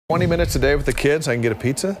20 minutes a day with the kids, I can get a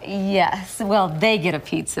pizza? Yes. Well, they get a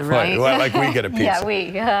pizza, right? Well, like we get a pizza. Yeah, we.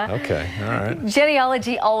 Okay, all right.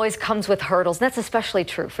 Genealogy always comes with hurdles. That's especially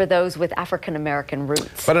true for those with African-American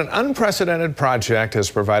roots. But an unprecedented project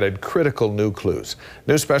has provided critical new clues.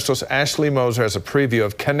 News specialist Ashley Moser has a preview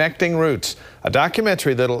of Connecting Roots, a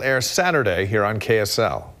documentary that'll air Saturday here on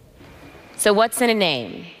KSL. So what's in a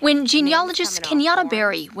name? When genealogist Kenyatta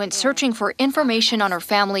Berry went searching for information on her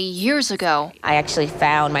family years ago, I actually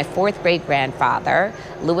found my fourth great-grandfather,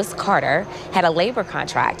 Lewis Carter, had a labor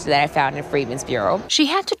contract that I found in Freedmen's Bureau. She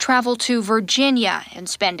had to travel to Virginia and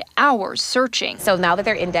spend hours searching. So now that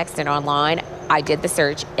they're indexed and online, I did the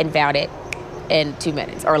search and found it in 2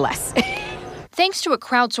 minutes or less. Thanks to a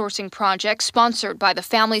crowdsourcing project sponsored by the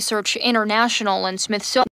Family Search International and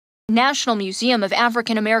Smithsonian National Museum of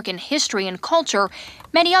African American History and Culture,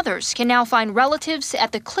 many others can now find relatives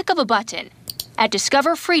at the click of a button at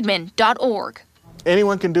discoverfreedmen.org.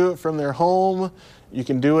 Anyone can do it from their home. You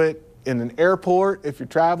can do it in an airport if you're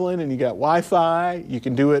traveling and you got Wi-Fi. You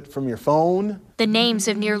can do it from your phone. The names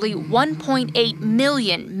of nearly 1.8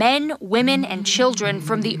 million men, women, and children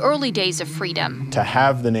from the early days of freedom. To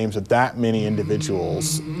have the names of that many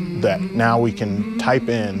individuals that now we can type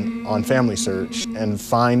in on Family Search and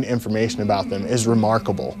find information about them is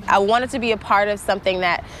remarkable. I wanted to be a part of something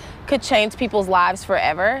that could change people's lives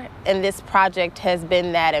forever, and this project has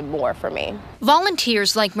been that and more for me.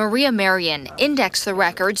 Volunteers like Maria Marion index the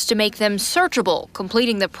records to make them searchable,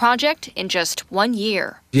 completing the project in just 1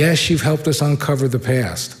 year. Yes, you've helped us uncover the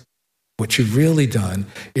past. What you've really done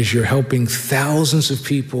is you're helping thousands of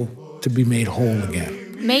people to be made whole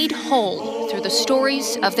again. Made whole through the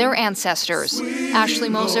stories of their ancestors. Ashley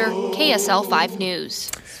Moser, KSL 5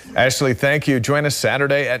 News. Ashley, thank you. Join us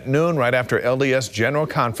Saturday at noon right after LDS General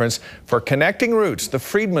Conference for Connecting Roots, the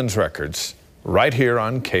Freedmen's Records, right here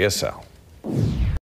on KSL.